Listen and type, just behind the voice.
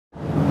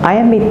I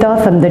am Mita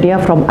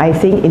Samdaria from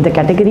Icing in the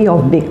category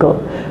of baker.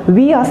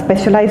 We are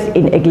specialized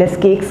in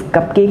eggless cakes,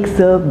 cupcakes,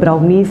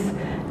 brownies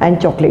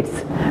and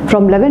chocolates.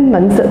 From 11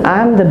 months, I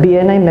am the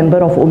BNI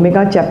member of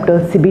Omega chapter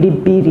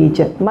CBDB B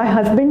region. My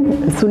husband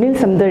Sunil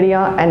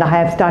Samdaria and I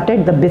have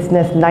started the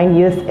business 9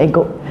 years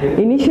ago.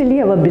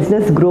 Initially, our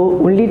business grew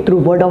only through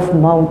word of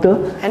mouth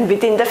and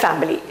within the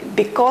family.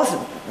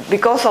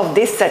 Because of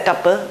this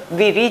setup,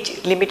 we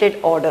reached limited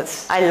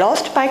orders. I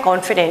lost my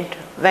confidence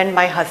when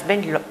my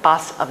husband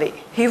passed away.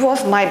 He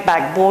was my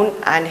backbone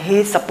and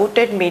he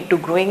supported me to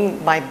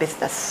growing my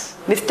business.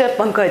 Mr.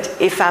 Pankaj,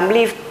 a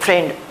family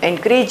friend,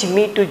 encouraged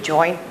me to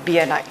join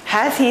BNI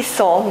as he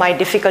saw my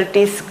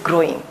difficulties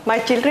growing. My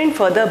children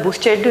further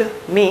boosted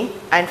me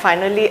and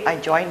finally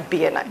I joined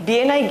BNI.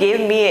 BNI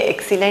gave me an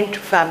excellent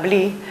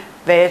family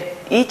where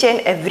each and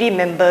every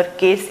member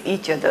cares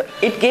each other.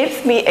 It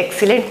gives me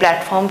excellent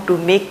platform to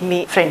make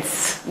me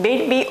friends,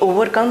 made me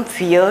overcome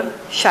fear,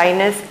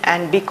 shyness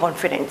and be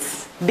confident.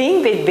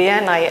 Being with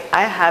BNI,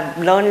 I have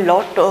learned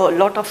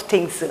lot of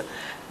things.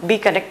 Be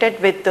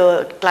connected with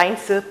the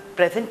clients'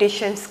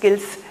 presentation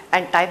skills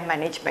and time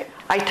management.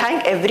 I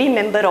thank every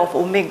member of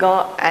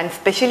Omega and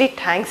especially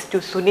thanks to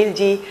Sunil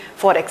ji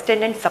for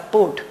extended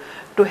support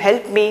to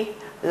help me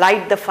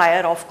light the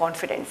fire of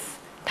confidence.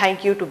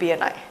 Thank you to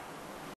BNI.